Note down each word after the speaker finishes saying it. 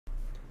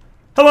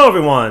Hello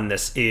everyone,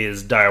 this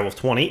is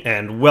Direwolf20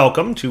 and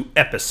welcome to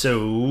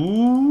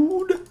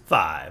episode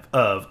 5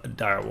 of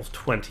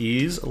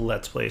Direwolf20's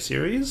Let's Play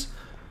series,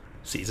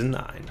 Season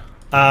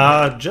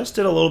 9. Just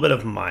did a little bit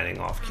of mining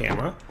off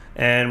camera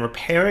and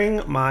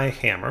repairing my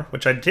hammer,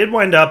 which I did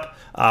wind up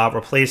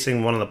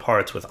replacing one of the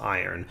parts with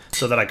iron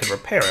so that I could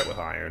repair it with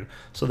iron,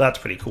 so that's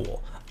pretty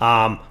cool.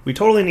 We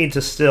totally need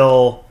to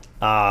still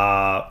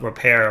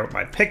repair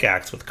my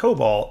pickaxe with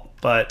cobalt,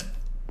 but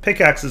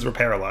pickaxes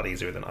repair a lot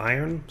easier than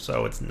iron,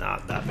 so it's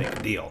not that big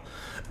a deal.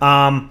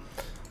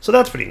 So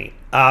that's pretty neat.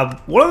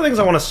 One of the things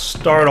I want to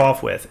start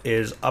off with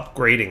is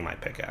upgrading my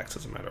pickaxe,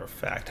 as a matter of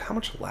fact. How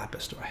much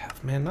lapis do I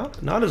have? Man,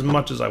 not as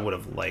much as I would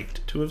have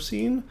liked to have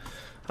seen.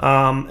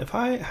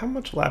 How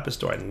much lapis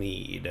do I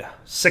need?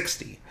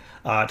 60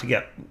 to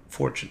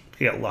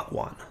get luck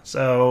 1.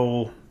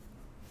 So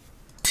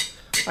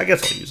I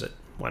guess I'll use it.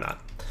 Why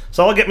not?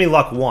 So I'll get me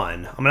luck 1.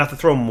 I'm going to have to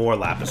throw more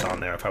lapis on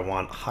there if I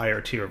want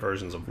higher tier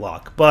versions of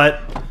luck.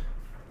 But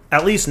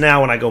at least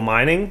now when I go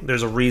mining,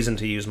 there's a reason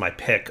to use my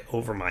pick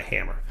over my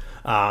hammer.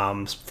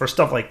 For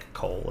stuff like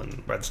coal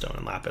and redstone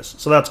and lapis.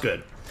 So that's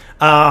good.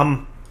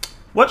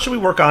 What should we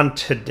work on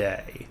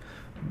today?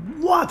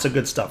 Lots of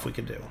good stuff we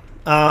could do.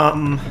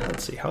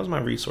 Let's see, how's my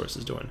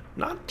resources doing?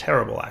 Not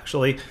terrible,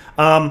 actually.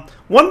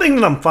 One thing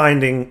that I'm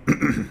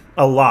finding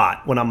a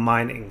lot when I'm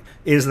mining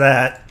is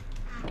that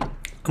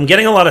I'm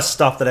getting a lot of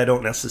stuff that I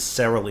don't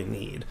necessarily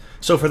need.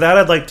 So for that,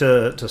 I'd like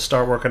to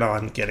start working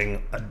on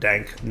getting a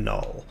dank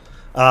null.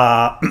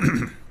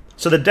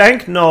 So the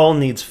dank null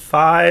needs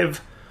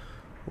 5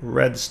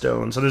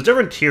 redstone. So there's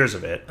different tiers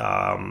of it.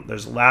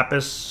 There's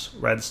lapis,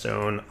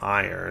 redstone,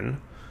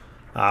 iron,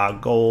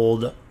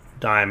 gold,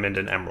 diamond,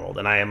 and emerald.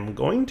 And I am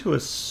going to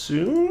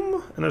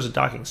assume... And there's a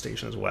docking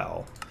station as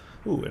well.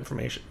 Ooh,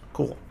 information.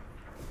 Cool.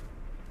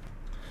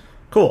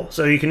 Cool,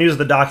 so you can use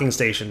the docking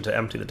station to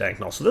empty the dank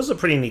null. So this is a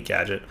pretty neat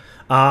gadget.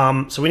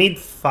 So we need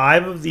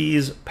 5 of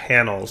these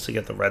panels to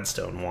get the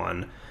redstone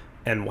one.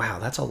 And wow,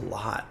 that's a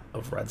lot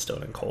of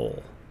redstone and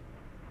coal.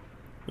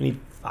 We need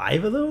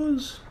 5 of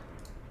those?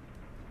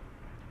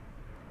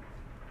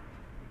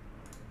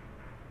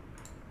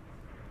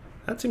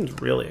 That seems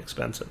really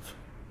expensive.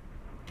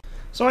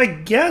 So I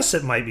guess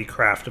it might be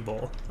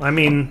craftable. I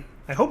mean,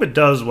 I hope it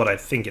does what I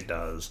think it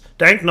does.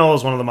 Dank null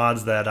is one of the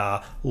mods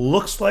that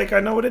looks like I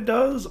know what it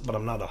does, but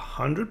I'm not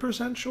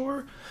 100%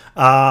 sure.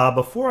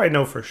 Before I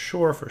know for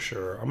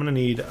sure, I'm going to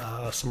need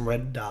some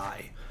red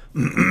dye.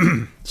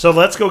 So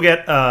let's go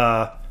get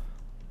a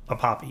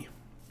poppy.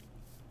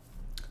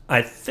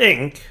 I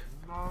think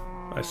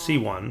I see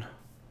one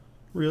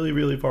really,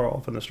 really far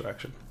off in this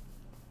direction.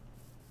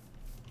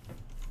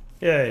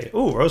 Yay.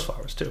 Ooh, rose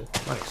flowers too.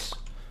 Nice.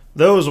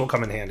 Those will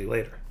come in handy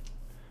later.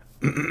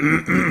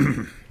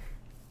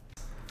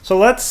 So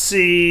let's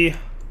see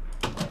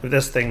if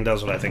this thing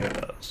does what I think it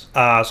does.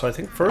 So I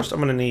think first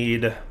I'm going to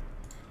need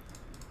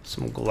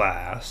some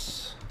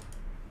glass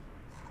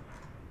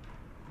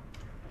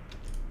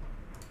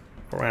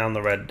around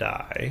the red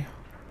dye.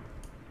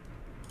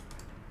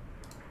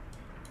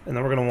 And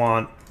then we're going to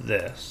want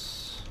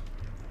this.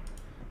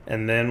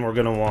 And then we're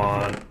going to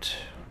want,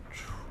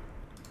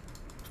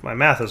 if my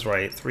math is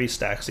right, 3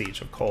 stacks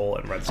each of coal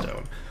and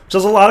redstone. Which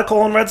is a lot of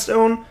coal and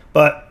redstone,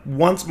 but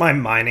once my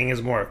mining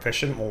is more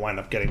efficient, we'll wind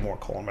up getting more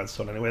coal and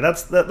redstone anyway.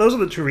 Those are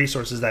the 2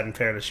 resources that, in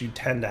fairness, you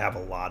tend to have a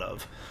lot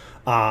of.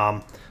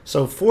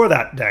 So for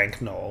that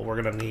dank null,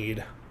 we're going to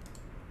need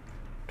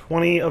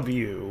 20 of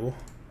you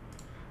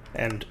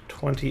and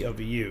 20 of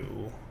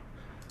you.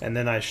 And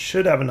then I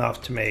should have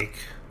enough to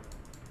make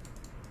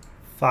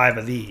 5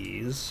 of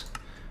these.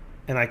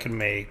 And I can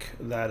make...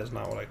 That is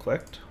not what I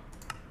clicked.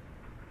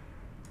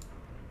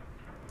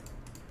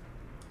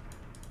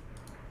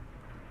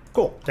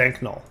 Cool,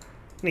 dank null.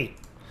 Neat.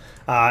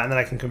 And then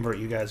I can convert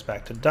you guys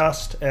back to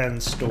dust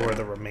and store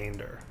the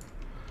remainder.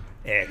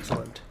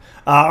 Excellent.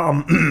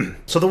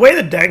 So the way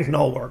the dank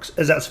null works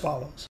is as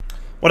follows.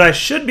 What I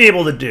should be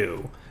able to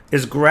do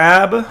is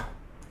grab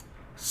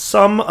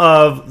some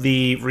of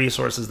the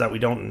resources that we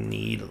don't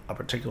need a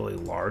particularly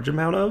large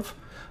amount of.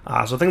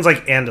 So things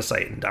like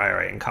andesite and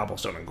diorite and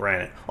cobblestone and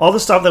granite. All the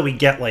stuff that we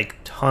get like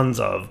tons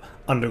of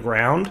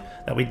underground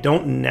that we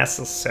don't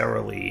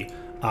necessarily...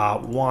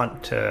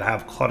 want to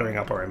have cluttering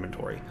up our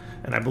inventory.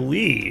 And I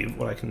believe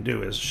what I can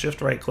do is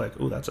shift right click,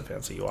 ooh, that's a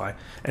fancy UI,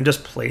 and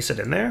just place it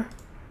in there.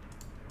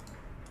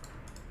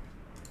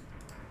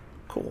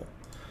 Cool.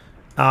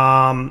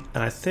 And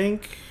I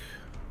think...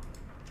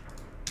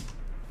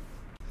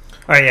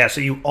 Alright, yeah,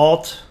 so you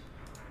alt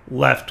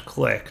left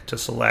click to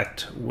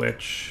select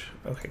which...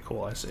 Okay,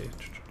 cool, I see.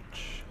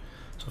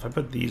 So if I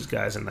put these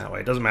guys in that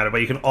way, it doesn't matter,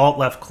 but you can alt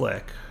left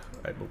click,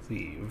 I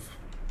believe.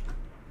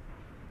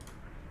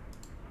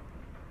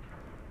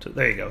 So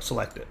there you go,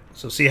 select it.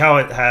 So see how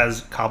it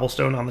has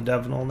cobblestone on the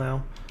dev null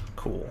now?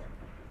 Cool.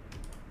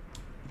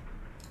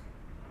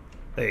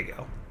 There you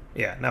go.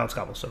 Yeah, now it's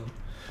cobblestone.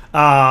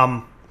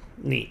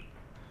 Neat.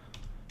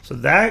 So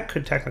that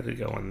could technically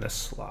go in this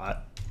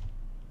slot,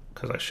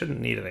 because I shouldn't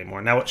need it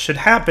anymore. Now what should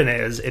happen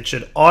is it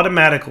should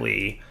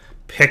automatically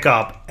pick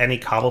up any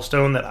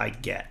cobblestone that I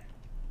get.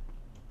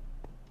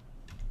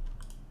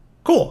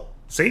 Cool.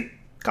 See?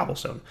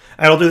 Cobblestone.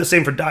 And it'll do the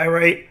same for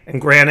diorite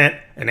and granite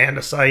and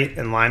andesite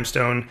and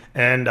limestone.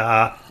 And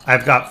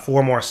I've got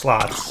 4 more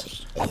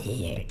slots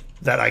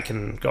that I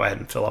can go ahead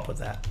and fill up with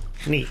that.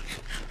 Neat.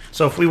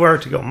 So if we were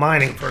to go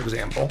mining, for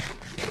example,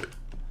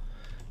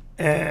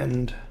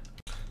 and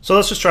so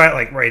let's just try it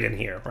like right in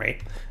here, right?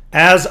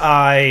 As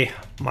I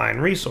mine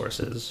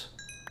resources,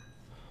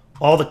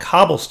 all the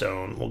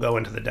cobblestone will go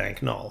into the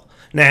dank null.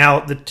 Now,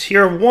 the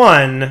tier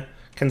 1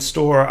 can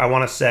store, I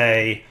want to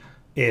say,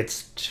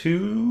 it's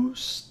 2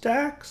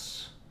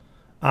 stacks?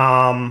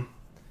 Yeah,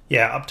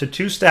 up to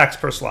 2 stacks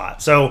per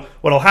slot. So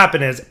what'll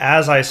happen is,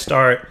 as I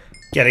start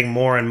getting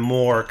more and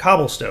more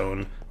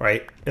cobblestone,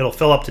 right, it'll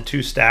fill up to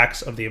 2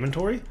 stacks of the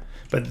inventory,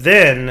 but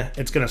then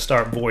it's going to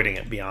start voiding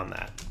it beyond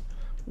that,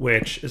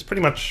 which is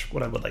pretty much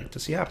what I would like to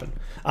see happen.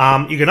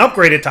 You can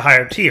upgrade it to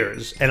higher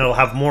tiers, and it'll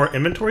have more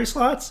inventory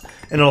slots,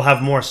 and it'll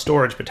have more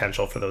storage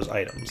potential for those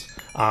items.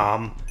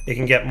 It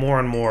can get more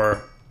and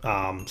more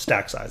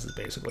stack sizes,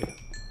 basically.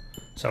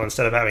 So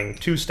instead of having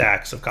 2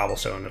 stacks of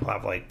cobblestone, it'll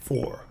have like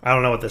 4. I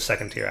don't know what this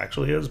second tier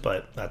actually is,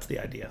 but that's the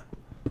idea.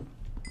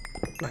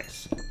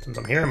 Nice. Since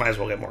I'm here, I might as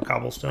well get more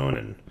cobblestone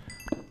and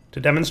to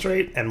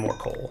demonstrate, and more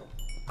coal.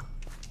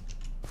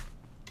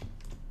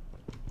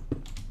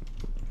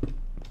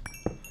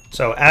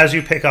 So as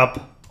you pick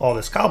up all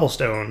this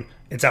cobblestone,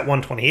 it's at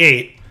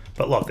 128,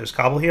 but look, there's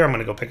cobble here, I'm going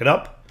to go pick it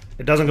up.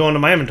 It doesn't go into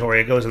my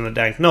inventory, it goes in the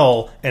dank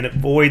null, and it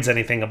voids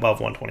anything above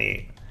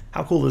 128.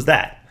 How cool is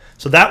that?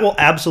 So that will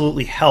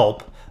absolutely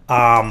help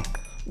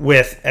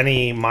with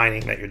any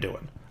mining that you're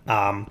doing.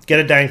 Get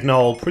a dank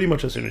null pretty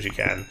much as soon as you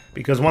can,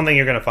 because one thing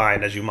you're going to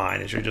find as you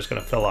mine is you're just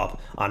going to fill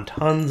up on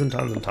tons and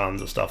tons and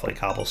tons of stuff like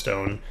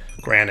cobblestone,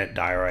 granite,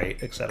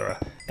 diorite, etc.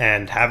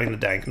 And having the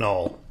dank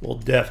null will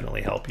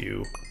definitely help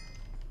you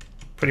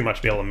pretty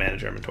much be able to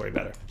manage your inventory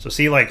better. So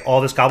see, like,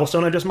 all this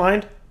cobblestone I just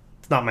mined,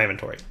 it's not my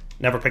inventory.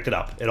 Never picked it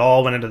up. It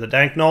all went into the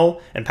dank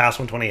null, and past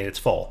 128 it's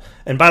full.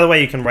 And by the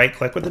way, you can right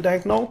click with the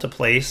dank null to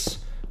place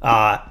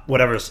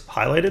whatever's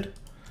highlighted.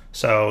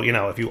 So, you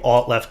know, if you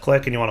alt left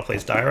click and you want to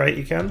place diorite,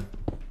 you can.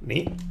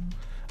 Neat.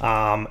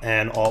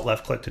 And alt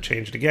left click to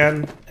change it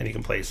again, and you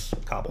can place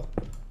cobble.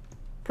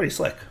 Pretty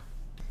slick.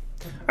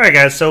 Alright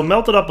guys, so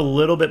melted up a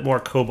little bit more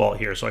cobalt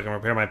here so I can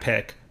repair my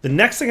pick. The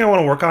next thing I want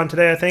to work on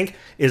today, I think,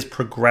 is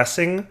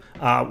progressing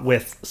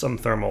with some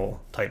thermal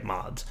type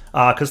mods.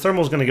 Because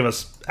thermal is going to give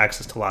us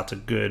access to lots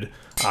of good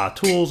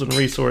tools and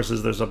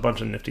resources. There's a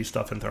bunch of nifty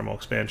stuff in thermal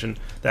expansion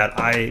that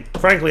I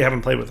frankly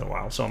haven't played with in a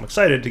while, so I'm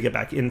excited to get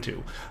back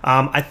into.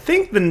 I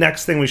think the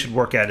next thing we should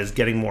work at is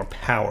getting more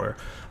power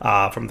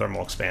from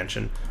thermal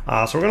expansion.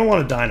 So we're going to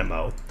want a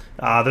dynamo.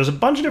 There's a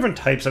bunch of different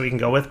types that we can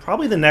go with.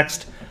 Probably the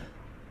next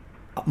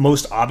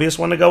most obvious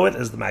one to go with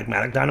is the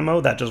Magmatic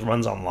dynamo. That just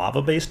runs on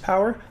lava-based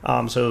power.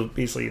 So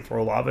basically you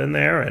throw lava in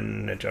there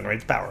and it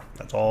generates power.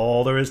 That's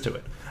all there is to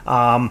it.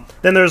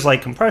 Then there's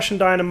like compression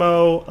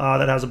dynamo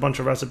that has a bunch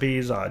of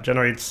recipes.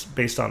 Generates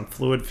based on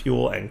fluid,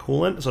 fuel, and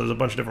coolant. So there's a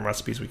bunch of different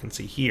recipes we can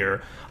see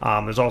here.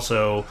 There's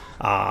also,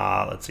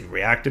 let's see,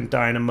 reactant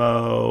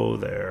dynamo.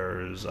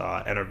 There's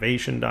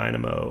enervation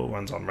dynamo.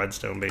 Runs on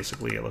redstone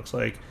basically, it looks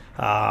like.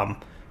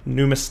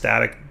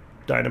 Pneumostatic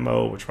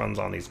dynamo, which runs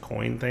on these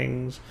coin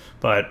things,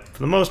 but for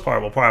the most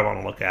part we'll probably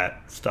want to look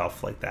at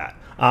stuff like that.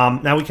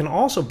 Now we can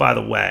also, by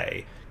the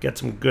way, get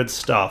some good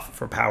stuff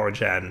for power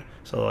gen.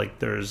 So like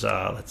there's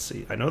let's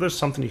see, I know there's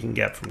something you can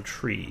get from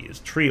trees.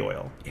 Tree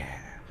oil. Yeah,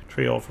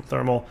 tree oil from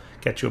thermal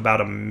gets you about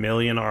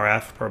 1,000,000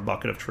 RF per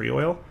bucket of tree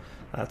oil.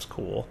 That's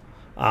cool.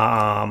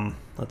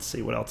 Let's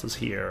see what else is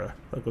here.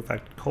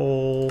 Liquefied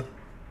coal,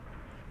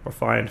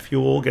 refined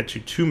fuel gets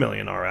you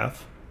 2,000,000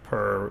 RF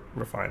per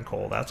refined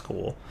coal. That's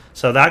cool.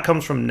 So that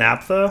comes from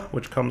naphtha,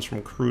 which comes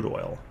from crude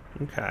oil.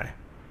 Okay.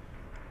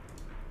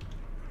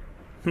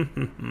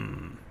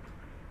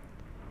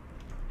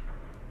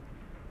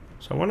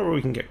 So I wonder where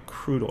we can get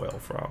crude oil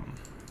from.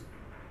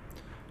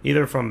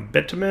 Either from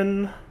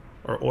bitumen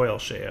or oil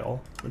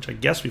shale, which I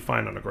guess we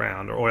find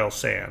underground, or oil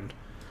sand.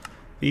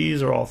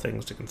 These are all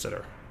things to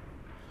consider.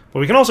 But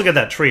we can also get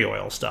that tree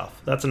oil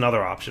stuff. That's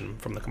another option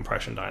from the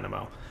compression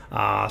dynamo.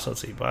 So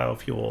let's see,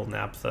 biofuel,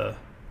 naphtha.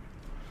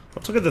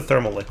 Let's look at the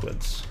thermal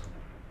liquids.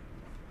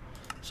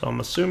 So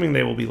I'm assuming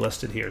they will be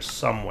listed here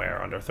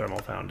somewhere under thermal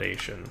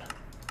foundation.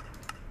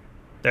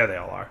 There they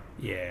all are.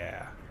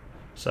 Yeah.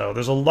 So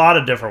there's a lot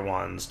of different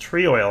ones.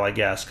 Tree oil, I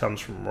guess, comes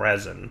from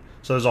resin.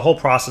 So there's a whole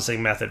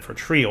processing method for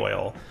tree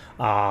oil.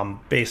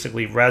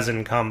 Basically,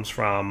 resin comes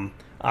from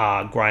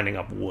grinding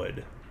up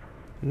wood.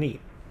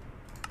 Neat.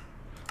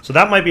 So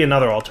that might be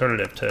another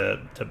alternative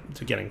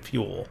to getting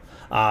fuel.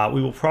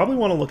 We will probably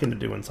want to look into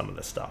doing some of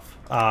this stuff.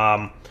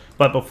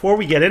 But before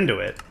we get into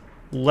it,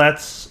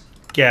 let's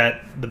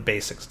get the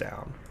basics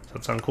down. Does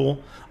that sound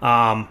cool?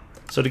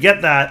 So to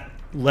get that,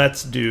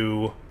 let's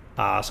do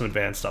some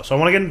advanced stuff. So I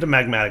want to get into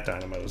magmatic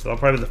dynamos. That'll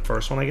probably be the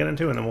first one I get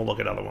into, and then we'll look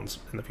at other ones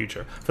in the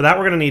future. For that,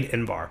 we're going to need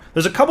Invar.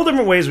 There's a couple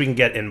different ways we can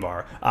get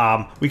Invar.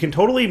 We can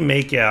totally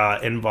make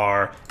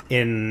Invar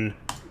in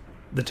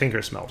the Tinker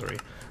Smeltery.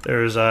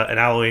 There's an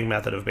alloying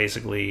method of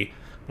basically,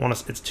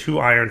 it's 2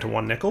 iron to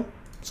 1 nickel.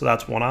 So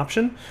that's one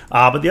option.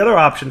 But the other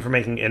option for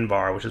making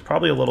Invar, which is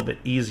probably a little bit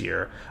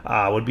easier,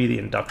 would be the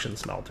induction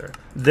smelter.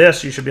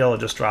 This, you should be able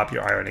to just drop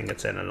your iron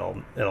ingots in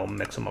and it'll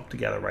mix them up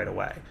together right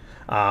away.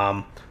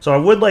 So I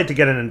would like to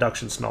get an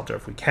induction smelter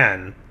if we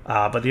can,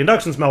 but the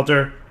induction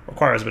smelter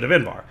requires a bit of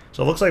Invar.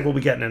 So it looks like we'll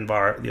be getting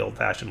Invar the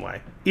old-fashioned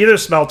way. Either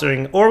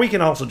smeltering, or we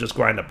can also just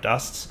grind up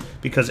dusts,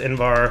 because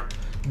Invar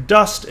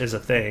dust is a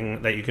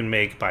thing that you can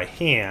make by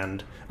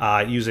hand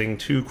using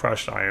 2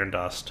 crushed iron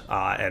dust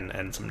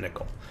and some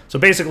nickel. So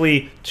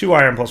basically, 2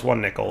 iron plus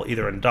 1 nickel,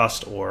 either in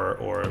dust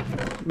or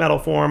metal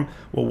form,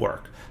 will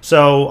work.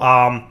 So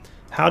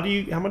how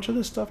much of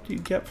this stuff do you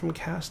get from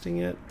casting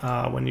it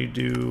when you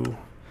do?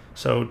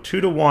 So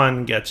 2 to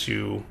 1 gets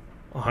you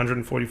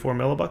 144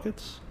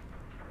 millibuckets.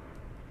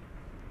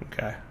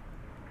 Okay.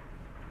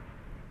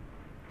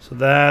 So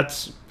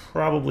that's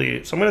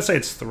probably, so I'm going to say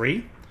it's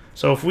 3.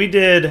 So if we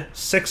did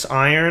 6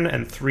 iron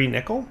and 3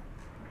 nickel,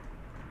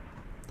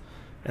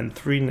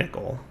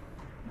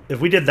 if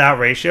we did that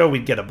ratio,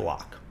 we'd get a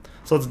block.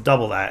 So let's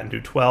double that and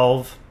do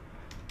 12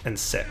 and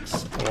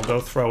 6. And we'll go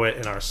throw it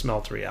in our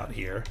smeltery out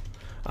here.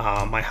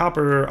 My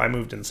hopper, I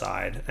moved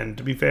inside. And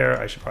to be fair,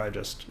 I should probably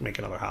just make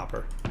another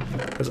hopper,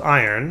 because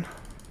iron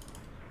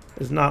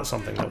is not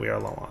something that we are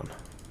low on.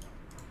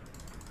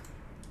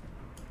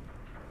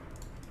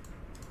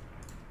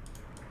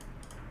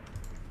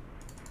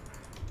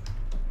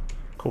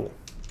 Cool.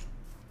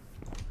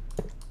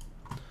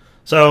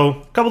 So,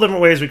 a couple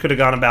different ways we could have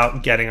gone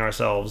about getting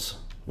ourselves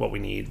what we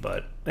need,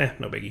 but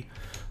no biggie.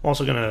 I'm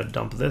also going to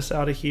dump this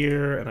out of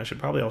here, and I should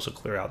probably also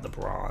clear out the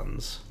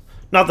bronze.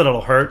 Not that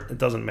it'll hurt, it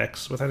doesn't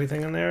mix with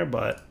anything in there,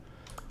 but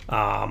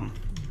that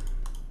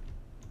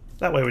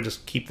way we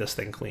just keep this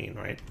thing clean,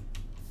 right?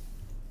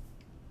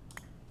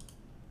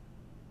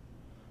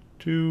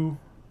 2,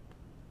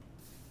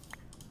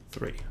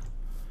 3. I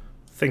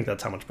think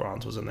that's how much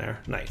bronze was in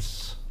there.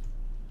 Nice.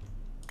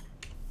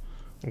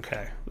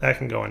 Okay, that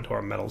can go into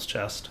our metals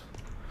chest,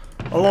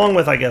 along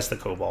with, I guess, the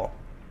cobalt.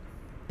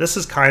 This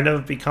has kind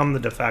of become the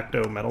de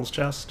facto metals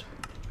chest.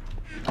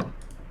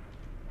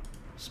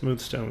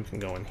 Smooth stone can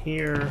go in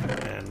here,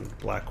 and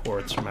black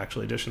quartz from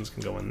Actual Editions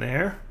can go in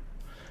there.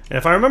 And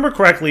if I remember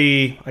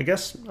correctly, I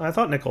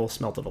thought nickel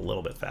smelted a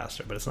little bit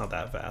faster, but it's not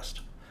that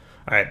fast.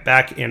 Alright,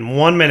 back in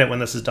 1 minute when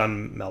this is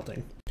done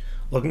melting.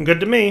 Looking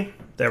good to me.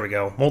 There we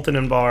go. Molten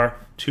Invar,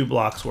 2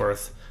 blocks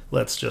worth.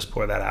 Let's just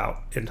pour that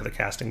out into the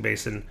casting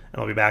basin,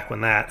 and I'll be back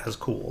when that has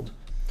cooled.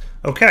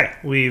 Okay,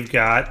 we've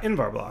got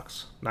Invar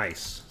blocks.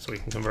 Nice. So we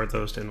can convert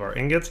those to Invar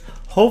ingots.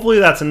 Hopefully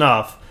that's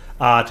enough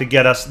to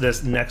get us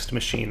this next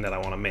machine that I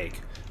want to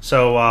make.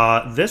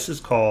 So this is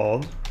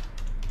called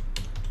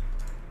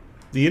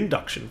the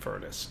induction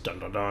furnace. Dun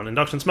dun dun.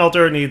 Induction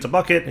smelter needs a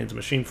bucket, needs a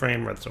machine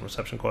frame, redstone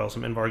reception coil,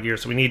 some Invar gear.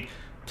 So we need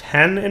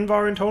 10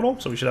 Invar in total,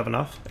 so we should have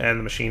enough, and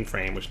the machine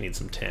frame, which needs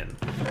some tin.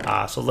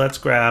 So let's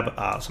grab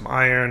some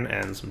iron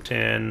and some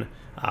tin.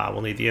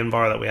 We'll need the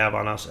Invar that we have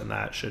on us, and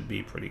that should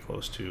be pretty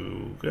close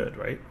to good,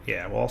 right?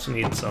 Yeah, we'll also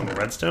need some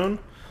redstone,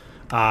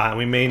 and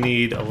we may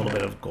need a little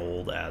bit of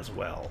gold as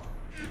well.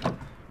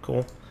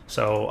 Cool.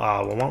 So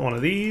we'll want one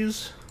of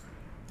these.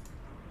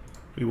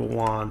 We will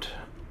want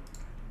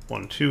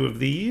 2 of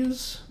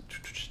these.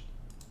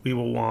 We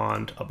will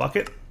want a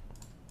bucket.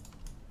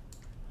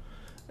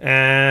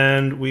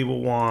 And we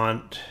will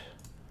want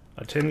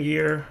a tin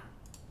gear.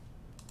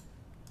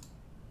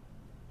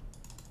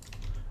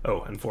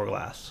 Oh, and 4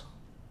 glass.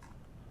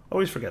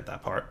 Always forget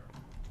that part.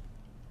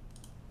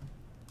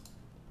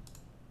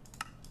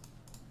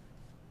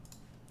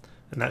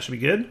 And that should be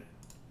good.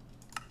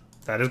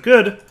 That is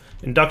good.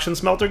 Induction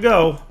smelter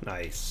go.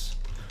 Nice.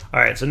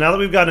 Alright, so now that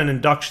we've got an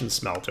induction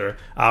smelter,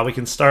 we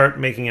can start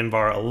making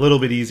Invar a little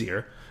bit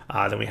easier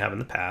than we have in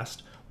the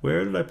past.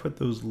 Where did I put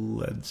those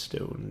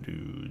leadstone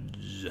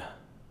dudes?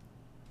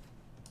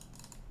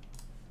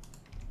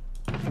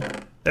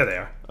 There they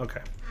are. Okay.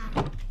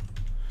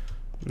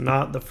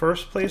 Not the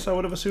first place I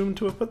would have assumed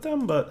to have put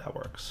them, but that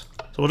works.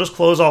 So we'll just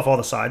close off all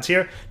the sides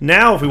here.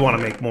 Now if we want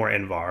to make more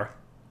Invar,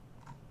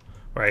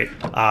 right,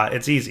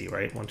 it's easy,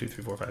 right? 1, 2,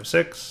 3, 4, 5,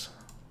 6.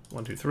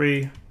 1, 2,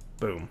 3.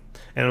 Boom.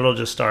 And it'll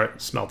just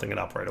start smelting it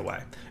up right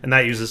away. And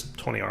that uses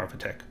 20 RF a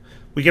tick.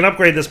 We can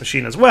upgrade this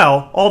machine as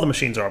well. All the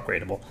machines are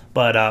upgradable.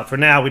 But for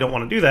now, we don't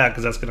want to do that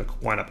because that's going to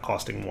wind up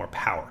costing more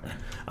power.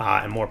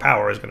 And more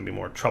power is going to be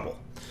more trouble.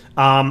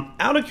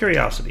 Out of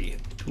curiosity,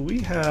 do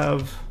we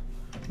have...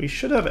 We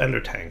should have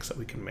ender tanks that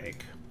we can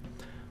make.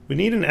 We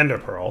need an ender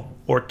pearl,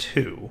 or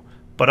 2.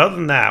 But other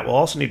than that, we'll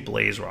also need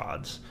blaze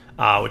rods,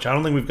 which I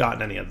don't think we've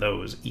gotten any of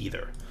those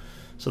either.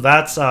 So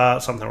that's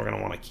something we're going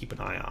to want to keep an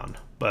eye on.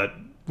 But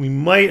we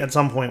might at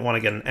some point want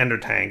to get an ender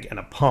tank and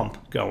a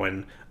pump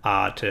going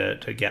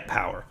to get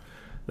power.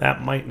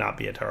 That might not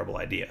be a terrible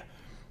idea.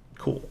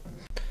 Cool.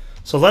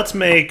 So let's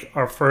make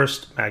our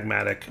first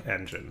magmatic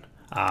engine.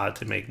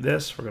 To make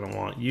this, we're going to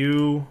want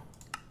you,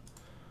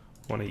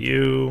 1 of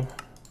you,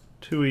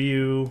 2 of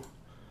you,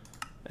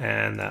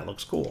 and that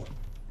looks cool.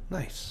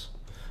 Nice.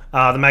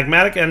 The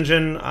Magmatic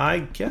engine, I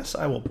guess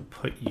I will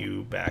put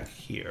you back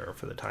here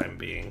for the time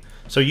being.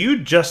 So you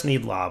just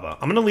need lava.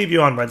 I'm going to leave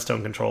you on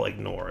redstone control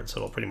ignored, so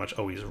it'll pretty much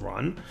always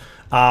run.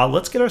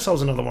 Let's get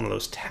ourselves another one of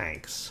those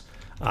tanks.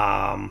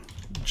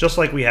 Just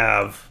like we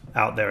have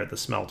out there at the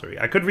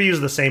smeltery. I could reuse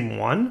the same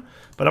one,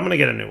 but I'm going to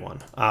get a new one.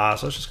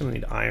 So it's just going to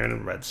need iron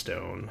and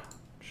redstone.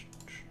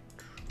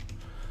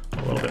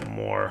 A little bit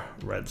more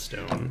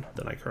redstone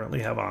than I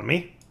currently have on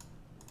me.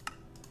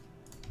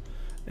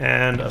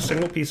 And a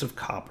single piece of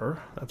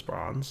copper, that's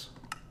bronze.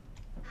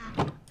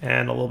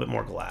 And a little bit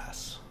more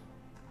glass.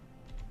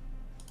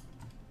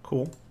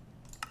 Cool.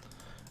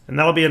 And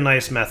that'll be a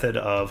nice method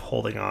of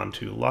holding on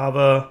to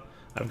lava.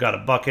 I've got a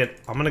bucket.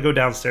 I'm going to go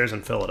downstairs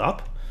and fill it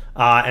up.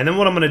 And then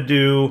what I'm going to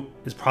do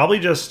is probably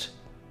just,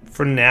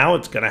 for now,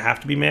 it's going to have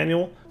to be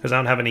manual, because I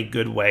don't have any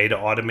good way to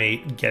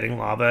automate getting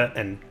lava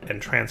and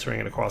transferring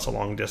it across a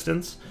long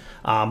distance.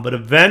 But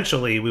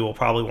eventually, we will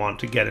probably want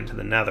to get into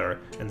the nether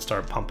and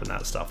start pumping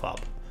that stuff up.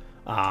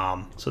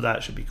 So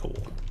that should be cool.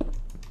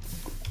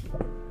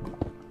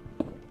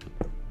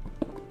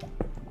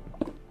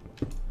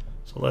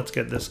 So let's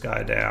get this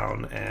guy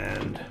down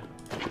and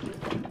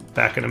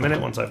back in a minute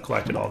once I've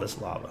collected all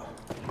this lava.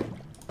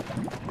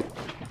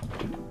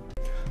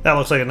 That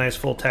looks like a nice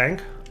full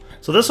tank.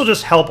 So this will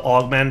just help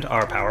augment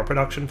our power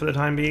production for the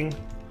time being.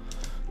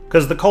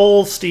 Because the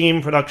coal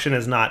steam production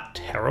is not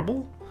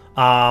terrible,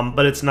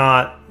 but it's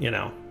not, you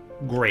know,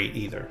 great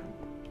either.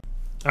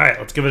 All right,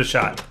 let's give it a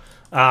shot.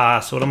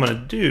 So what I'm going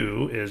to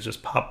do is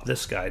just pop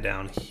this guy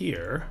down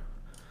here.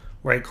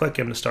 Right-click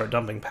him to start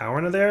dumping power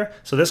into there.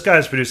 So this guy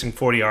is producing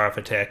 40 RF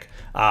a tick,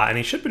 and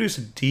he should produce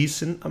a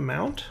decent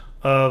amount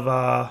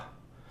of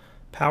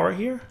power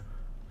here.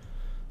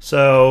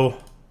 So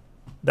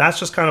that's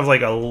just kind of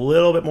like a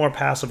little bit more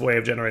passive way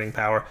of generating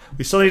power.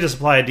 We still need to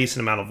supply a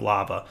decent amount of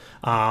lava.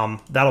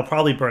 That'll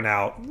probably burn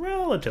out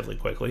relatively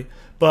quickly,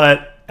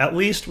 but at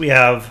least we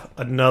have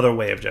another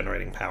way of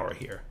generating power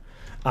here.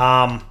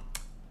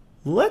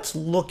 Let's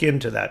look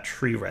into that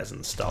tree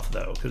resin stuff,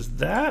 though, because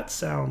that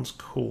sounds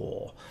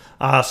cool.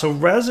 So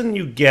resin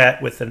you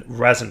get with a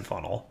resin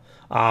funnel.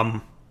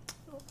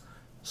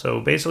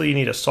 So basically you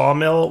need a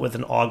sawmill with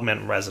an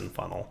augment resin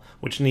funnel,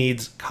 which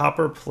needs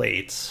copper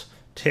plates,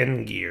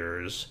 tin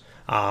gears.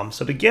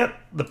 So to get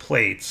the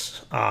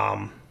plates,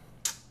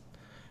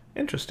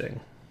 interesting.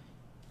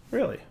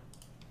 Really?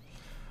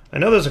 I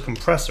know there's a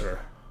compressor.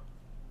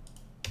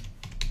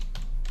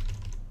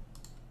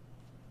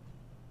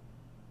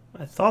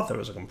 I thought there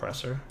was a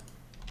compressor.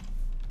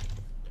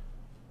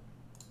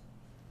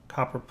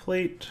 Copper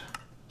plate.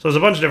 So there's a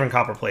bunch of different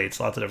copper plates,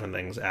 lots of different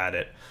things at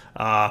it.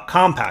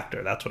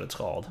 Compactor, that's what it's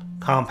called.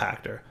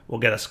 Compactor will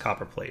get us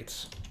copper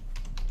plates.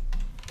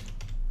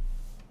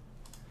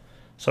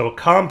 So a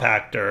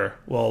compactor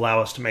will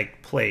allow us to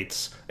make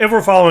plates, if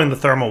we're following the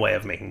thermal way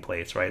of making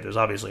plates, right? There's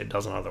obviously a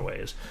dozen other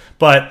ways.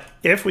 But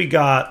if we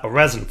got a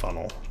resin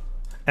funnel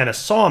and a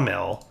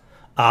sawmill,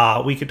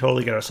 we could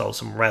totally get ourselves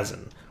some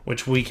resin,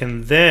 which we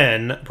can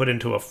then put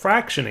into a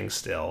fractioning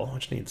still,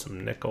 which needs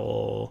some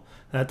nickel.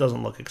 That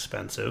doesn't look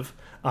expensive,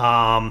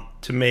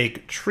 to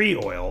make tree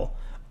oil.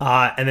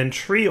 And then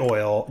tree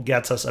oil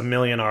gets us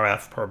 1,000,000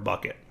 RF per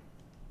bucket.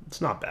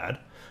 It's not bad.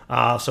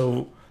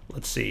 So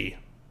let's see.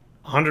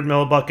 100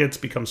 millibuckets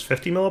becomes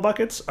 50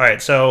 millibuckets. All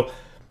right, so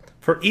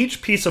for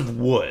each piece of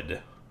wood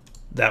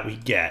that we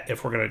get,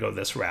 if we're going to go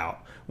this route,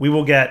 we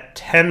will get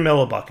 10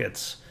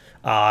 millibuckets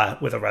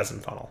with a resin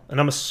funnel.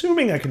 And I'm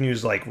assuming I can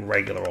use like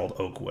regular old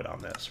oak wood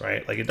on this,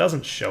 right? Like it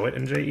doesn't show it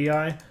in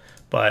JEI,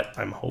 but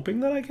I'm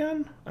hoping that I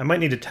can. I might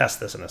need to test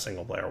this in a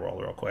single player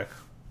world real quick.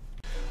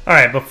 All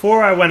right,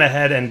 before I went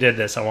ahead and did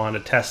this, I wanted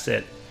to test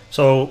it.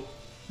 So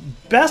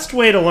best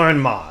way to learn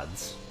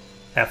mods,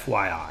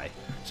 FYI.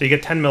 So you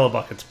get 10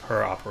 millibuckets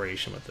per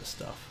operation with this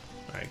stuff.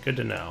 All right, good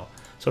to know.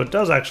 So it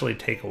does actually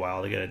take a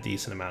while to get a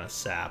decent amount of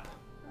sap.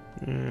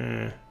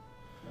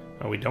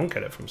 Oh, we don't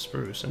get it from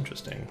spruce.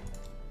 Interesting.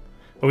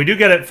 But we do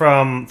get it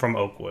from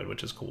oak wood,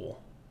 which is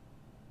cool.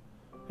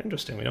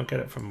 Interesting. We don't get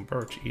it from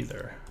birch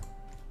either.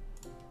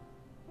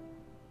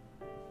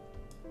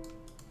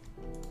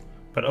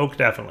 But oak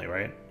definitely,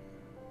 right?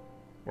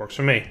 Works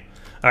for me.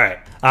 All right.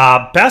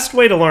 Best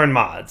way to learn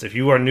mods, if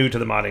you are new to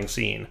the modding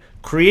scene,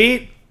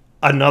 create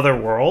another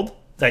world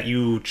that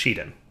you cheat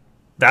in.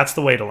 That's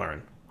the way to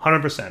learn.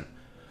 100%.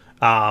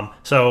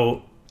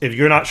 So if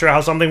you're not sure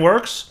how something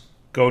works,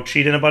 go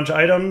cheat in a bunch of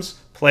items,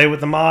 play with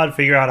the mod,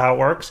 figure out how it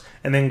works,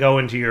 and then go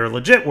into your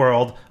legit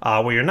world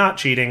where you're not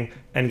cheating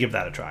and give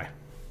that a try.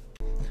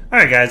 All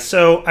right, guys,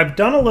 so I've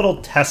done a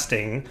little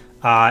testing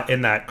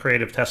in that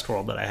creative test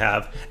world that I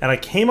have, and I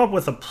came up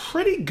with a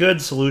pretty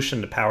good solution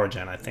to power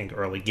gen, I think,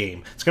 early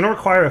game. It's going to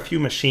require a few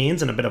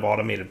machines and a bit of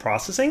automated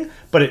processing,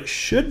 but it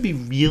should be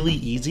really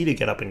easy to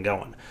get up and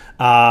going.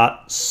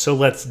 So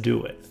let's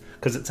do it.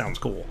 because it sounds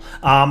cool.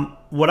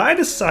 What I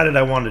decided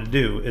I wanted to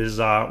do is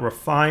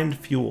refined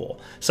fuel.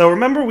 So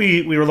remember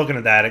we were looking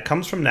at that. It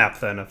comes from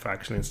naphtha and a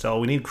fractioning still.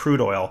 We need crude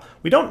oil.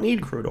 We don't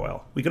need crude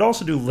oil. We could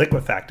also do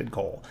liquefied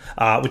coal,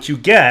 which you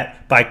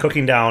get by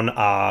cooking down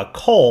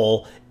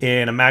coal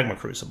in a magma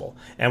crucible.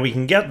 And we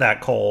can get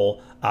that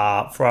coal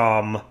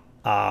from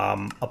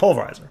a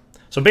pulverizer.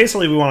 So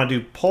basically we want to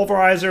do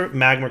pulverizer,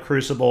 magma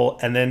crucible,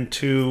 and then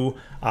 2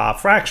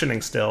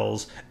 fractioning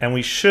stills, and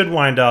we should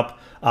wind up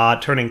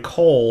turning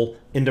coal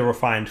into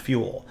refined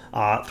fuel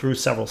through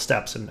several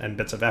steps and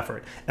bits of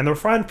effort. And the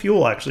refined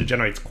fuel actually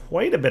generates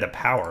quite a bit of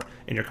power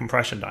in your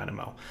compression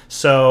dynamo.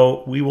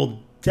 So we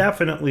will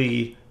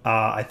definitely,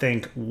 I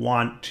think,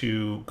 want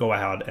to go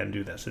ahead and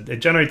do this. It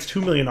generates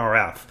 2 million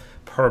RF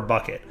per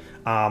bucket,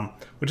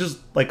 which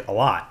is like a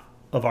lot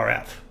of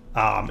RF.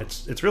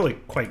 It's really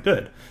quite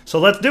good. So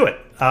let's do it.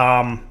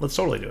 Let's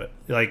totally do it.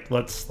 Like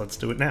let's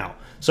do it now.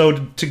 So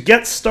to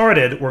get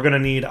started, we're gonna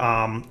need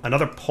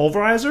another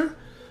pulverizer,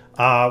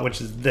 which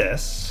is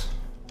this.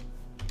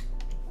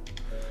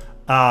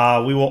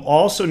 We will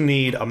also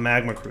need a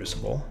magma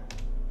crucible,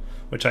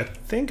 which I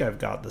think I've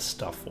got the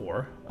stuff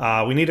for.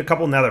 We need a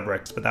couple nether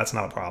bricks, but that's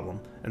not a problem.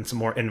 And some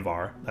more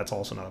invar, that's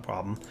also not a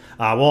problem.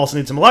 We'll also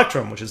need some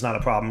electrum, which is not a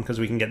problem because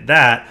we can get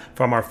that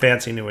from our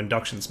fancy new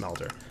induction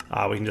smelter.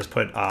 We can just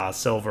put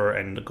silver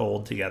and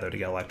gold together to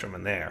get electrum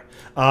in there.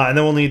 And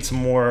then we'll need some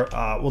more,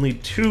 we'll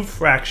need 2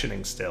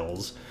 fractioning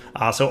stills.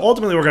 So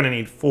ultimately we're going to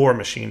need 4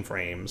 machine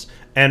frames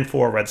and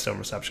 4 redstone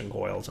reception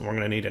coils, and we're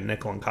going to need a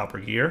nickel and copper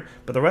gear,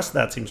 but the rest of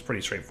that seems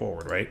pretty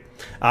straightforward, right?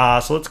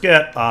 So let's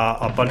get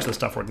a bunch of the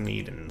stuff we're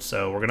needing.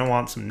 So we're going to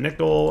want some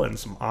nickel and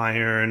some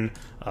iron,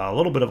 a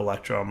little bit of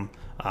electrum,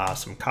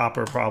 some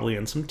copper probably,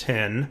 and some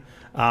tin.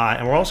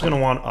 And we're also going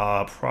to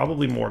want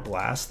probably more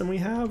glass than we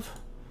have.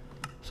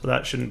 So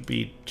that shouldn't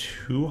be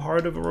too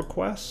hard of a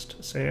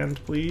request.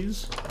 Sand,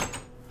 please.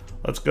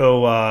 Let's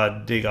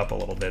go dig up a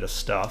little bit of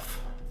stuff.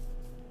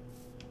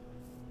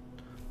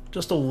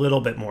 Just a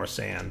little bit more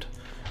sand.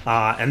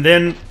 And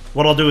then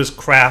what I'll do is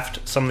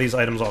craft some of these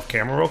items off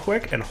camera real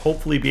quick and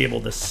hopefully be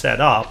able to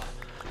set up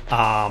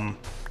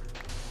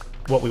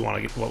what we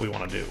want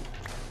to do.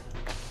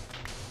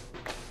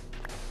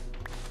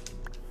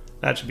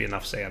 That should be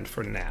enough sand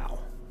for now.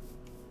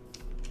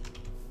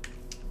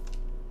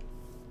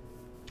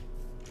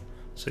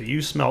 So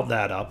you smelt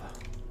that up.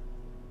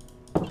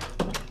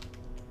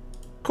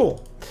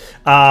 Cool.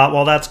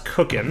 While that's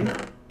cooking,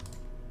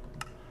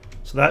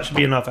 so that should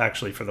be enough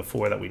actually for the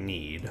 4 that we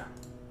need.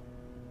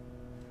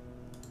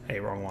 Hey,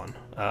 wrong one.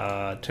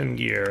 10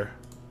 gear.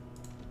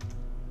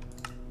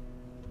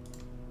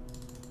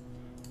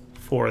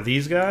 4 of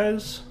these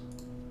guys.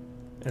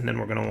 And then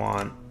we're going to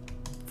want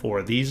 4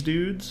 of these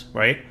dudes,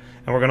 right?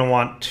 And we're going to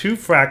want 2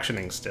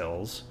 fractioning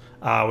stills,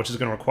 which is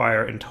going to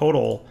require in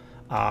total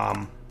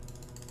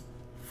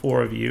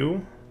 4 of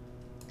you.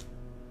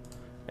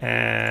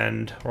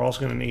 And we're also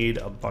going to need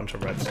a bunch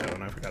of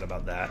redstone. I forgot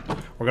about that.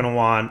 We're going to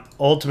want,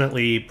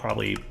 ultimately,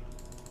 probably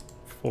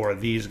 4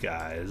 of these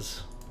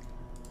guys.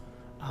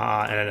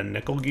 And a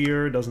nickel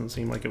gear doesn't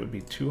seem like it would be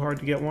too hard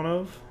to get one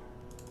of.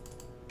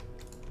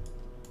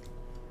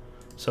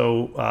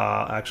 So,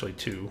 actually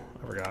 2.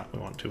 I forgot. We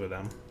want 2 of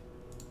them.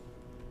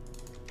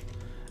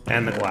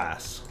 And the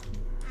glass.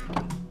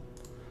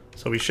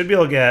 So we should be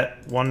able to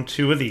get 1,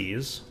 2 of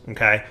these,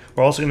 okay?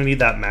 We're also going to need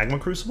that magma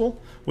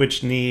crucible,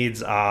 which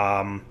needs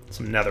some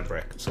nether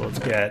brick. So let's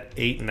get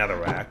 8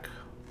 netherrack.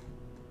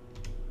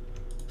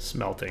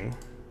 Smelting.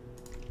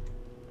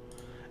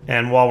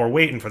 And while we're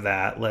waiting for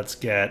that, let's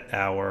get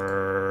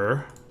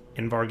our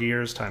invar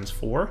gears times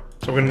 4.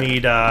 So we're going to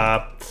need,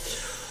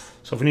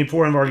 so if we need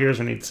 4 invar gears,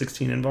 we need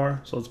 16 invar.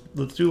 So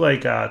let's do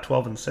like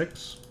 12 and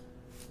 6.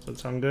 Does that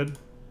sound good?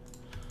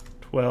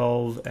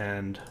 12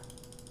 and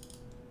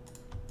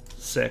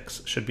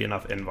 6 should be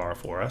enough invar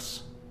for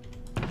us.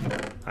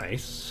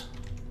 Nice.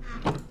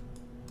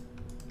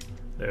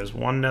 There's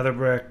 1 nether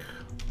brick.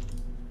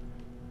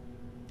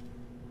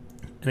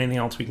 Anything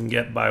else we can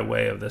get by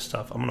way of this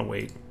stuff? I'm gonna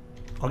wait.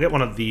 I'll get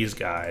one of these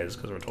guys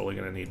because we're totally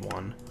gonna need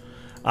one.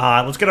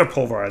 Let's get our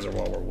pulverizer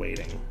while we're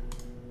waiting,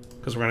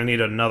 because we're gonna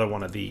need another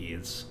one of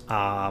these.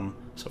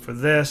 So for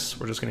this,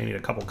 we're just gonna need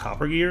a couple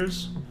copper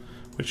gears,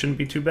 which shouldn't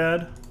be too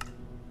bad.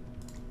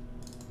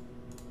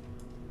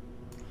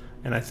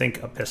 And I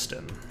think a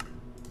piston.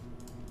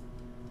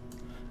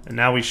 And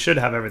now we should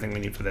have everything we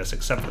need for this,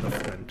 except for the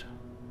flint.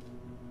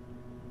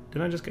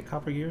 Didn't I just get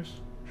copper gears?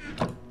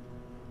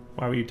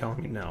 Why were you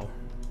telling me no?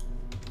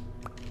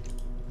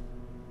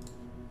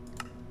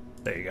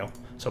 There you go.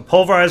 So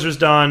pulverizer's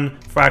done,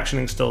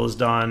 fractioning still is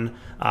done.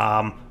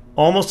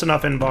 Almost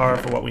enough invar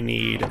for what we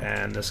need,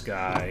 and this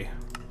guy.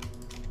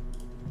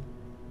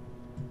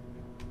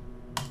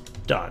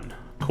 Done.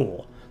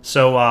 Cool.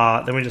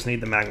 So then we just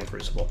need the magma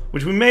crucible,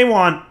 which we may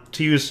want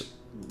to use.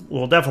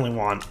 We'll definitely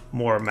want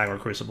more magma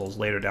crucibles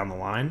later down the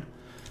line,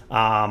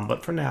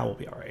 but for now we'll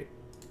be all right.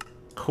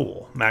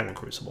 Cool, magma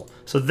crucible.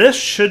 So this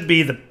should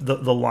be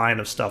the line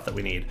of stuff that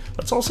we need.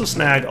 Let's also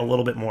snag a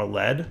little bit more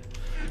lead,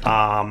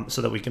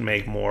 so that we can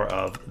make more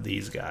of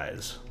these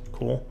guys.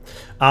 cool.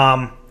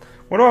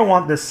 What do I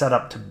want this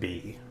setup to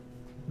be?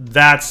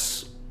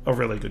 That's a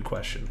really good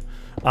question.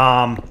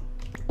 What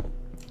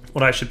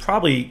I should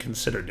probably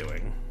consider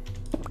doing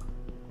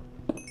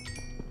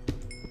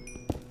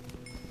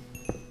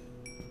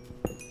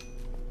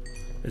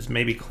is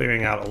maybe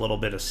clearing out a little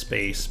bit of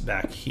space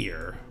back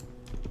here.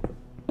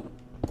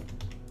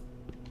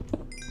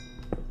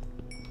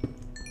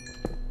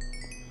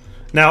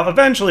 Now,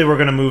 eventually we're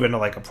going to move into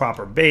like a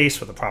proper base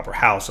with a proper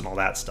house and all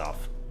that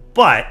stuff.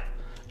 But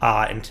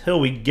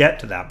until we get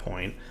to that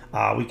point,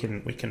 we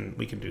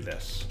can do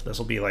this. This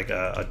will be like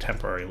a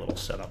temporary little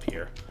setup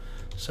here.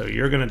 So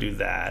you're going to do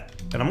that.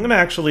 And I'm going to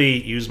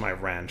actually use my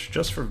wrench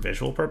just for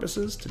visual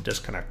purposes to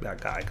disconnect that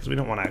guy, because we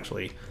don't want to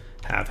actually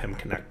have him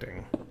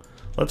connecting.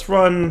 Let's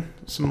run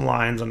some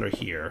lines under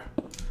here.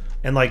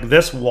 And like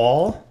this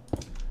wall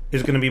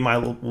is going to be my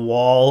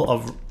wall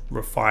of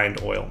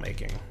refined oil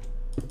making.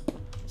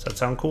 Does that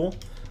sound cool?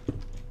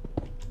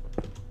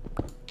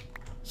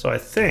 So I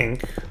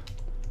think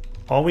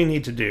all we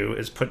need to do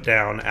is put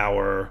down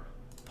our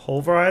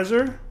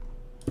pulverizer,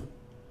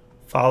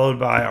 followed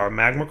by our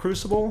magma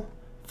crucible,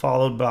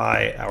 followed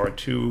by our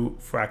 2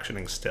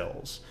 fractioning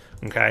stills.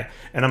 Okay?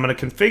 And I'm going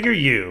to configure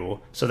you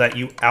so that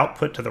you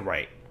output to the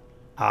right.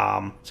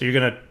 So you're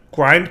going to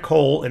grind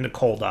coal into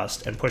coal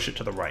dust and push it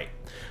to the right.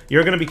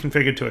 You're going to be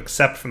configured to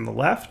accept from the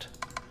left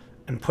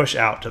and push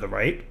out to the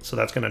right. So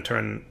that's going to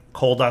turn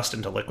coal dust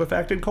into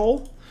liquefied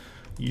coal.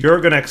 You're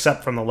going to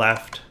accept from the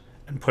left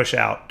and push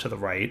out to the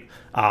right.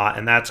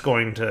 And that's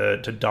going to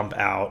dump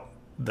out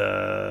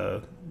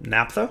the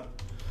naphtha.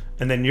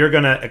 And then you're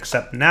going to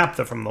accept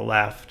naphtha from the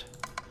left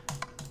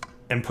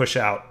and push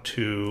out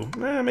to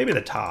maybe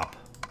the top.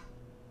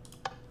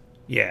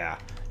 Yeah.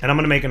 And I'm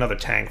going to make another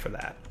tank for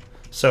that.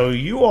 So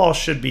you all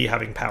should be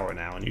having power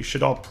now, and you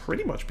should all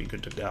pretty much be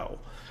good to go.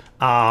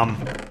 I'm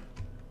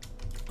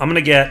going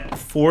to get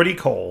 40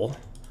 coal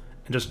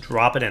and just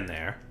drop it in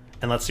there,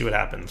 and let's see what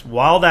happens.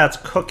 While that's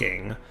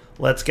cooking,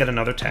 let's get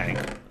another tank.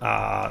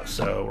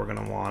 So we're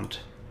going to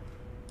want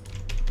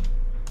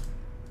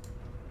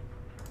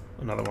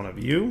another one of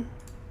you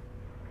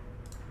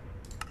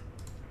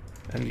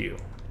and you.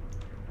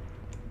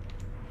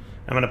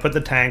 I'm going to put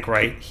the tank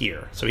right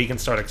here so he can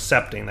start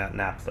accepting that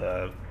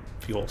naphtha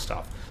fuel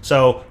stuff.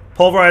 So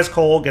pulverized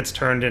coal gets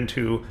turned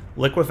into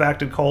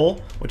liquefied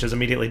coal, which is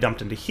immediately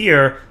dumped into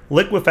here.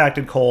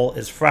 Liquefied coal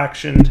is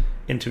fractioned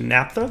into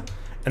naphtha,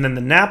 and then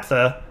the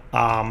naphtha,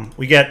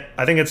 we get,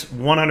 I think it's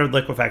 100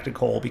 liquefied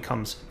coal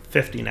becomes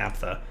 50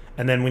 naphtha,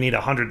 and then we need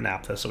 100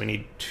 naphtha, so we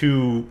need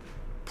 2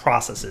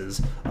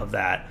 processes of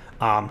that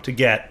to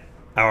get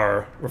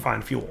our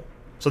refined fuel.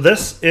 So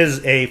this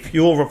is a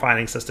fuel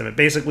refining system. It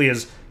basically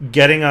is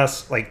getting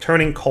us, like,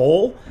 turning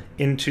coal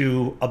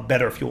into a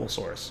better fuel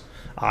source.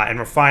 And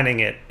refining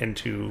it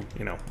into,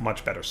 you know,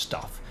 much better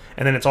stuff.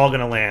 And then it's all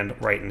going to land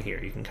right in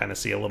here. You can kind of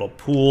see a little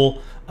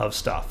pool of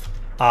stuff.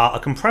 A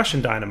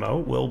compression dynamo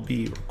will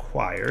be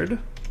required.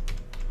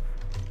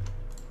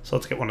 So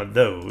let's get one of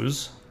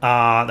those.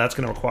 That's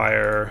going to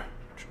require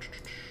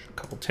a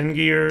couple tin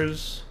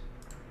gears.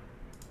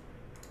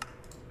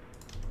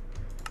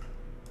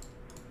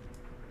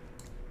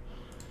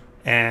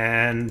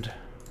 And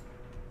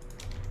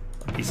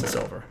a piece of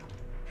silver.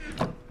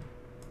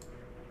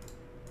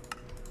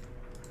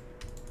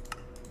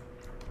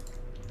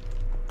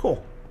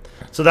 Cool.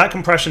 So that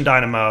compression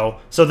dynamo,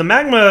 so the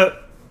magma,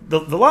 the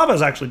lava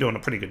is actually doing a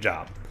pretty good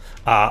job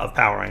of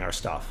powering our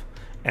stuff.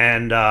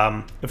 And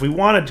if we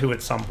wanted to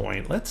at some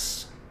point,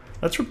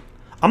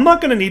 I'm not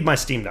going to need my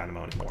steam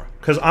dynamo anymore,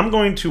 because I'm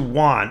going to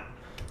want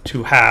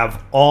to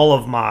have all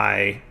of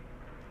my,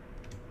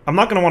 I'm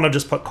not going to want to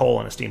just put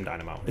coal in a steam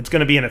dynamo. It's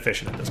going to be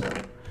inefficient at this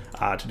point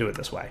to do it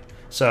this way.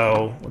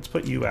 So let's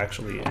put you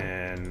actually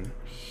in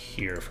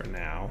here for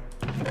now.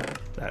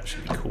 That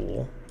should be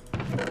cool.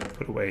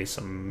 Put away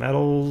some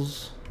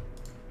metals.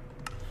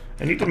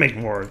 And you can make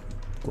more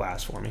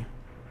glass for me.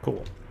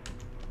 Cool.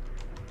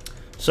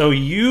 So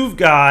you've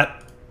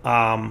got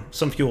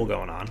some fuel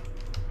going on.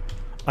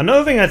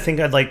 Another thing I think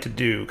I'd like to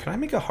do, can I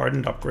make a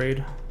hardened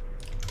upgrade?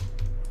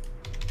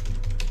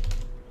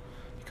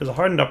 Because a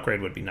hardened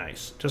upgrade would be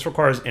nice. Just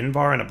requires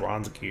Invar and a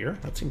bronze gear.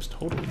 That seems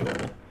totally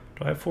doable.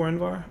 Do I have 4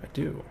 Invar? I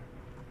do.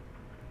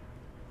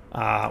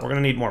 We're going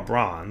to need more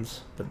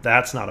bronze, but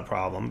that's not a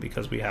problem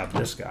because we have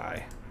this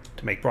guy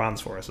to make bronze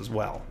for us as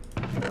well.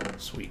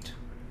 Sweet.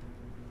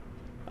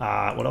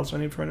 What else do I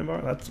need for an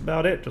Invar? That's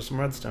about it. Just some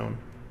redstone.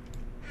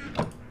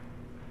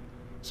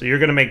 So you're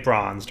going to make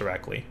bronze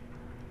directly.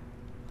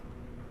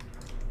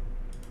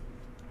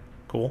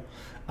 Cool.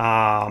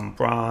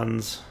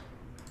 Bronze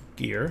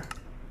gear.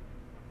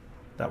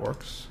 That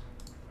works.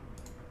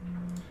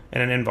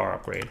 And an Invar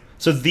upgrade.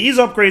 So these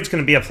upgrades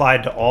can be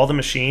applied to all the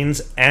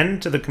machines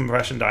and to the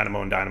compression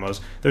dynamo and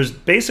dynamos. There's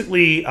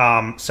basically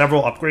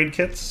several upgrade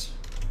kits.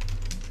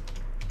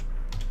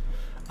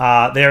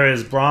 There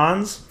is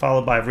bronze,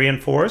 followed by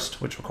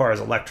reinforced, which requires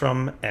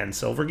electrum and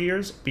silver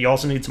gears. But you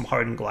also need some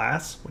hardened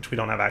glass, which we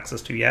don't have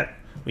access to yet.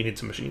 We need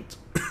some machines.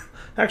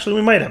 Actually,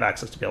 we might have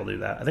access to be able to do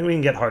that. I think we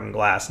can get hardened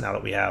glass now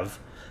that we have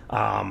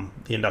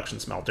the induction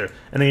smelter.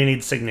 And then you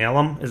need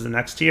signalum is the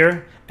next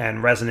tier,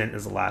 and resonant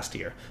is the last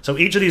tier. So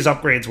each of these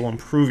upgrades will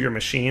improve your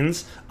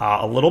machines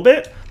a little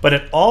bit, but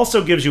it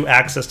also gives you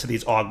access to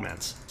these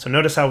augments. So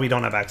notice how we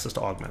don't have access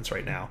to augments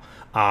right now,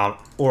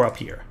 or up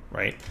here,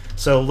 right?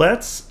 So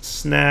let's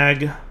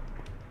snag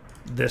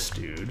this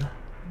dude.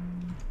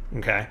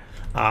 Okay.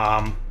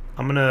 I'm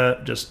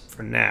gonna just,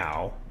 for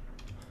now,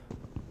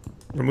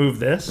 remove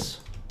this.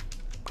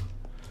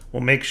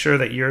 We'll make sure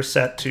that you're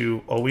set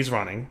to always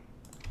running.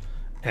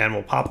 And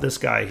we'll pop this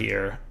guy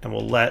here, and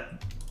we'll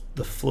let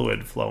the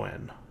fluid flow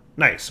in.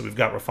 Nice, so we've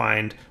got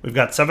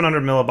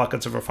 700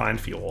 millibuckets of refined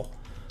fuel.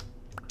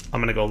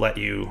 I'm gonna go let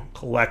you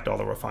collect all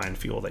the refined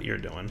fuel that you're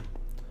doing.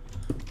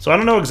 So I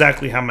don't know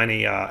exactly how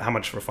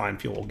much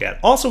refined fuel we'll get.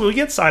 Also, we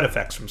get side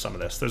effects from some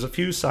of this. There's a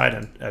few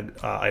side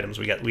items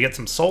we get. We get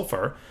some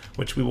sulfur,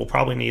 which we will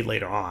probably need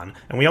later on.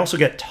 And we also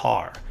get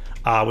tar,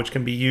 which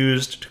can be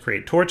used to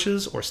create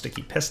torches or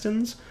sticky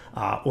pistons.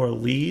 Or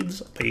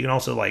leads, but you can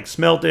also like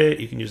smelt it.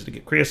 You can use it to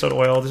get creosote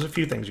oil. There's a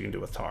few things you can do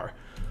with tar.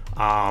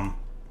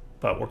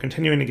 But we're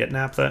continuing to get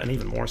naphtha and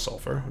even more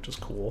sulfur, which is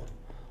cool.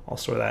 I'll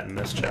store that in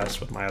this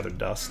chest with my other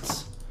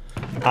dusts.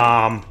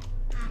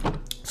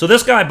 So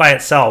this guy by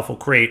itself will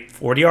create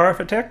 40 RF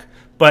a tick,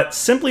 but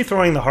simply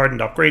throwing the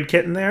hardened upgrade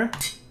kit in there,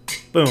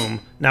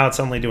 boom, now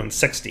it's only doing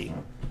 60.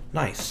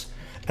 Nice.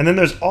 And then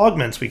there's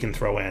augments we can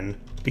throw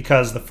in,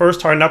 because the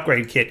first hardened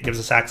upgrade kit gives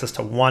us access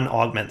to 1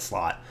 augment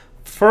slot.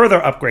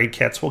 Further upgrade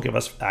kits will give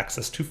us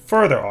access to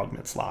further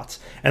augment slots.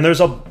 And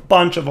there's a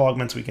bunch of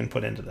augments we can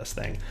put into this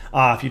thing.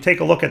 If you take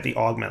a look at the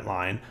augment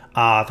line,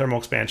 thermal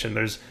expansion,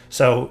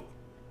 so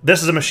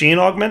this is a machine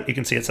augment. You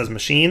can see it says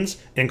machines.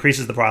 It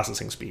increases the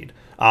processing speed.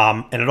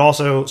 And it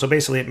also, so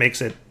basically it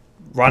makes it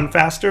run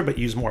faster but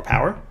use more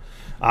power.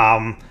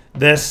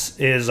 This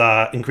is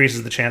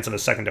increases the chance of a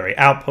secondary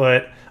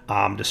output.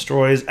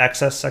 Destroys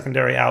excess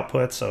secondary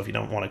output, so if you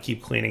don't want to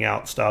keep cleaning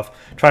out stuff.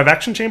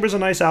 Trivection chamber is a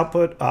nice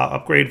output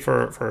upgrade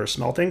for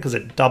smelting, because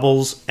it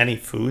doubles any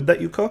food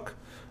that you cook,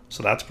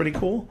 so that's pretty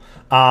cool.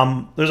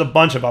 There's a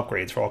bunch of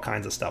upgrades for all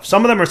kinds of stuff.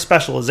 Some of them are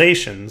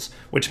specializations,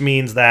 which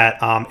means that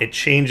it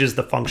changes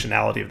the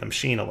functionality of the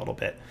machine a little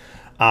bit.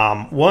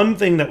 One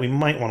thing that we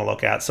might want to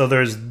look at, so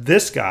there's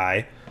this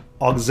guy,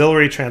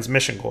 auxiliary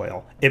transmission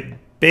coil. It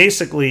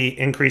basically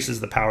increases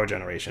the power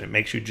generation. It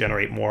makes you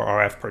generate more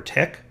RF per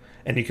tick.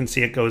 And you can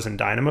see it goes in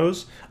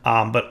dynamos,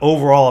 but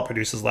overall it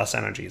produces less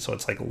energy, so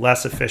it's like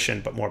less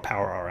efficient but more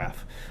power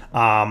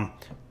RF.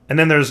 And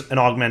then there's an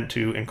augment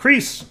to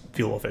increase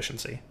fuel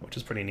efficiency, which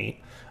is pretty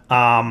neat.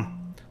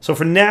 So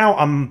for now,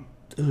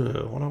 what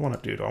do I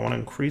want to do? Do I want to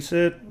increase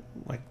it?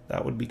 Like,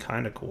 that would be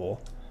kind of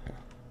cool.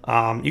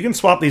 You can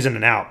swap these in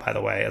and out, by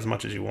the way, as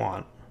much as you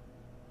want.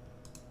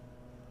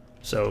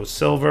 So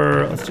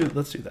silver, let's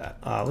do that.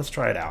 Let's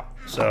try it out.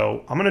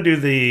 So I'm gonna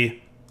do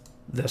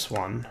this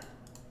one.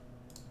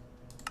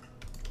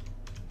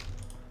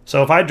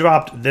 So if I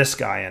dropped this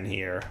guy in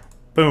here,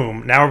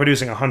 boom, now we're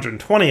producing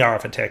 120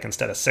 RF a tick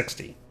instead of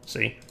 60.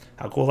 See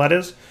how cool that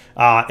is?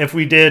 If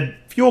we did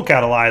fuel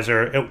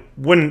catalyzer, it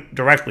wouldn't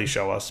directly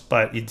show us,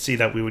 but you'd see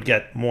that we would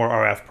get more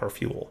RF per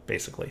fuel,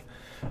 basically.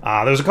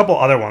 There's a couple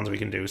other ones we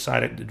can do.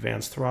 Side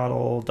advanced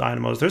throttle,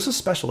 dynamos. There's a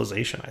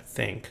specialization, I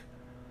think.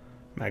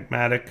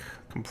 Magmatic,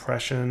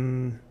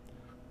 compression.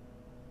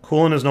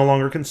 Coolant is no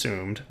longer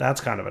consumed.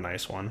 That's kind of a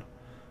nice one.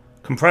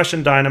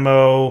 Compression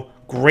dynamo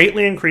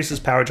greatly increases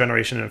power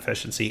generation and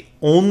efficiency.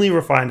 Only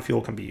refined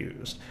fuel can be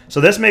used.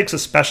 So this makes a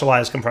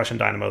specialized compression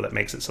dynamo that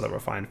makes it so that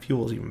refined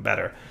fuel is even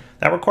better.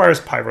 That requires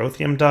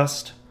pyrotheum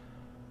dust,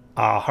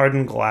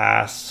 hardened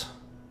glass,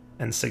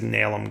 and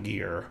signalum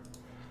gear.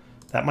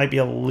 That might be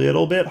a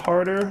little bit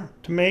harder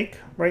to make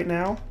right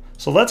now.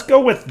 So let's go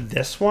with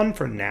this one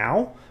for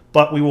now,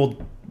 but we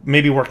will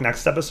maybe work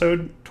next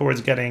episode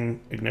towards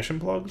getting ignition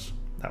plugs.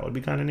 That would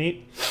be kind of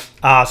neat.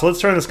 So let's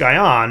turn this guy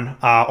on.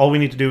 All we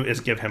need to do is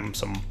give him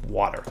some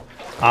water.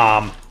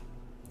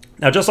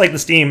 Now, just like the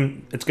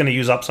steam, it's going to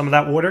use up some of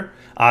that water.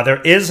 There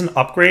is an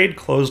upgrade,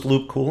 closed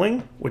loop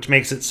cooling, which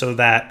makes it so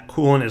that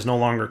coolant is no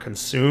longer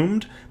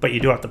consumed, but you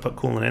do have to put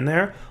coolant in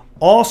there.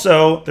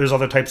 Also, there's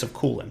other types of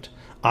coolant.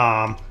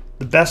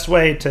 The best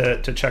way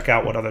to check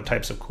out what other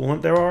types of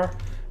coolant there are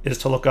is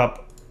to look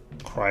up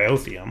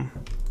cryotheum.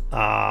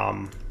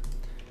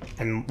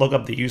 And look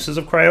up the uses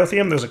of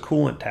cryotheum. There's a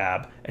coolant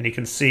tab, and you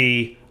can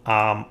see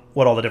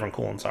what all the different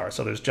coolants are.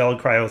 So there's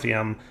gelid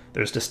cryotheum,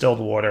 there's distilled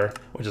water,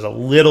 which is a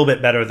little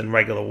bit better than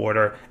regular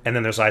water, and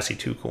then there's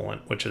IC2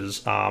 coolant, which is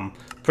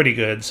pretty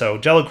good. So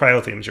gelid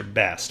cryotheum is your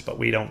best, but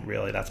we don't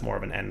really, that's more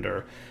of an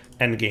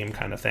end game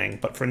kind of thing.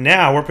 But for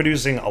now, we're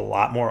producing a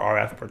lot more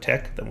RF per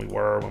tick than we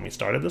were when we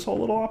started this whole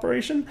little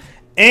operation,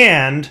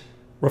 and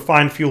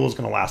refined fuel is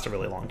going to last a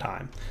really long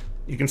time.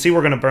 You can see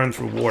we're going to burn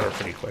through water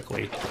pretty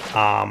quickly.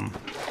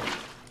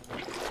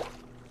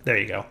 There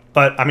you go.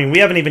 But, I mean, we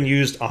haven't even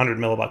used 100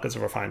 millibuckets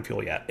of refined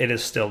fuel yet. It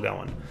is still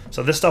going.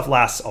 So this stuff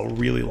lasts a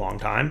really long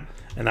time,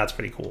 and that's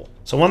pretty cool.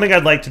 So one thing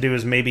I'd like to do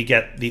is maybe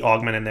get the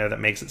augment in there that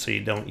makes it so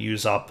you don't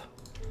use up...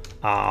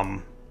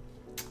 let's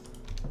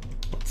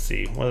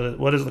see.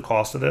 What is the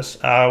cost of this?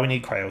 We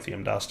need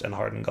cryothium dust and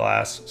hardened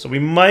glass. So we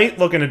might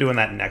look into doing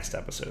that next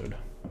episode.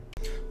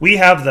 We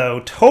have,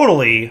 though,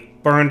 totally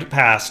burned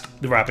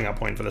past the wrapping up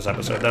point for this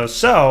episode, though.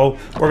 So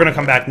we're going to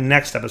come back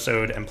next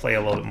episode and play a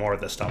little bit more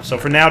of this stuff. So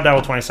for now,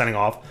 Direwolf20 signing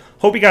off.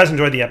 Hope you guys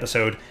enjoyed the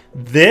episode.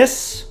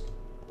 This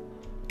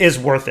is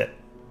worth it.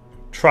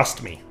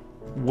 Trust me.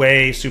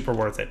 Way super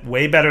worth it.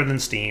 Way better than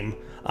Steam.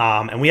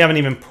 And we haven't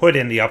even put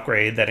in the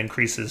upgrade that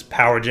increases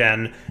power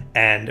gen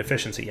and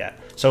efficiency yet.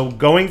 So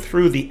going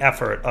through the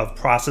effort of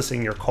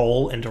processing your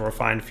coal into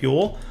refined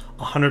fuel,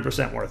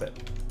 100% worth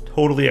it.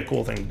 Totally a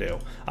cool thing to do.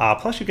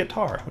 Plus you get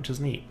tar, which is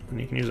neat,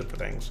 and you can use it for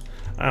things.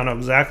 I don't know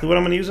exactly what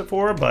I'm going to use it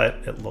for, but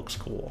it looks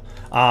cool.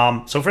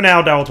 So for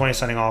now, Direwolf20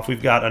 signing off.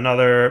 We've got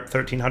another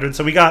 1,300.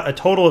 So we got a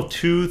total of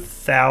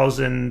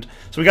 2,000.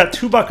 So we got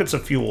 2 buckets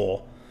of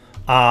fuel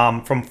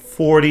from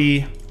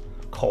 40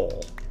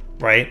 coal,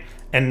 right?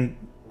 And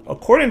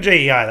according to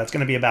JEI, that's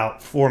going to be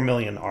about 4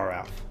 million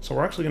RF. So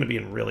we're actually going to be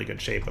in really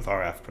good shape with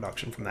RF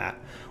production from that.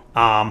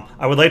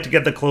 I would like to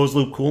get the closed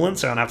loop coolant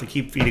so I don't have to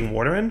keep feeding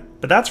water in,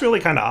 but that's really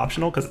kind of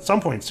optional because at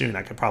some point soon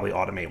I could probably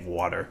automate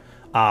water.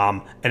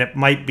 And it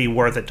might be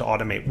worth it to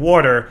automate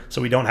water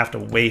so we don't have to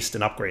waste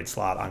an upgrade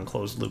slot on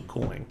closed loop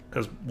cooling,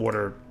 because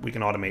water we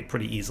can automate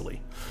pretty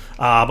easily.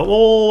 But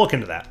we'll look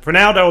into that. For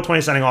now,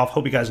 Direwolf20 signing off.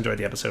 Hope you guys enjoyed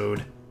the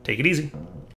episode. Take it easy.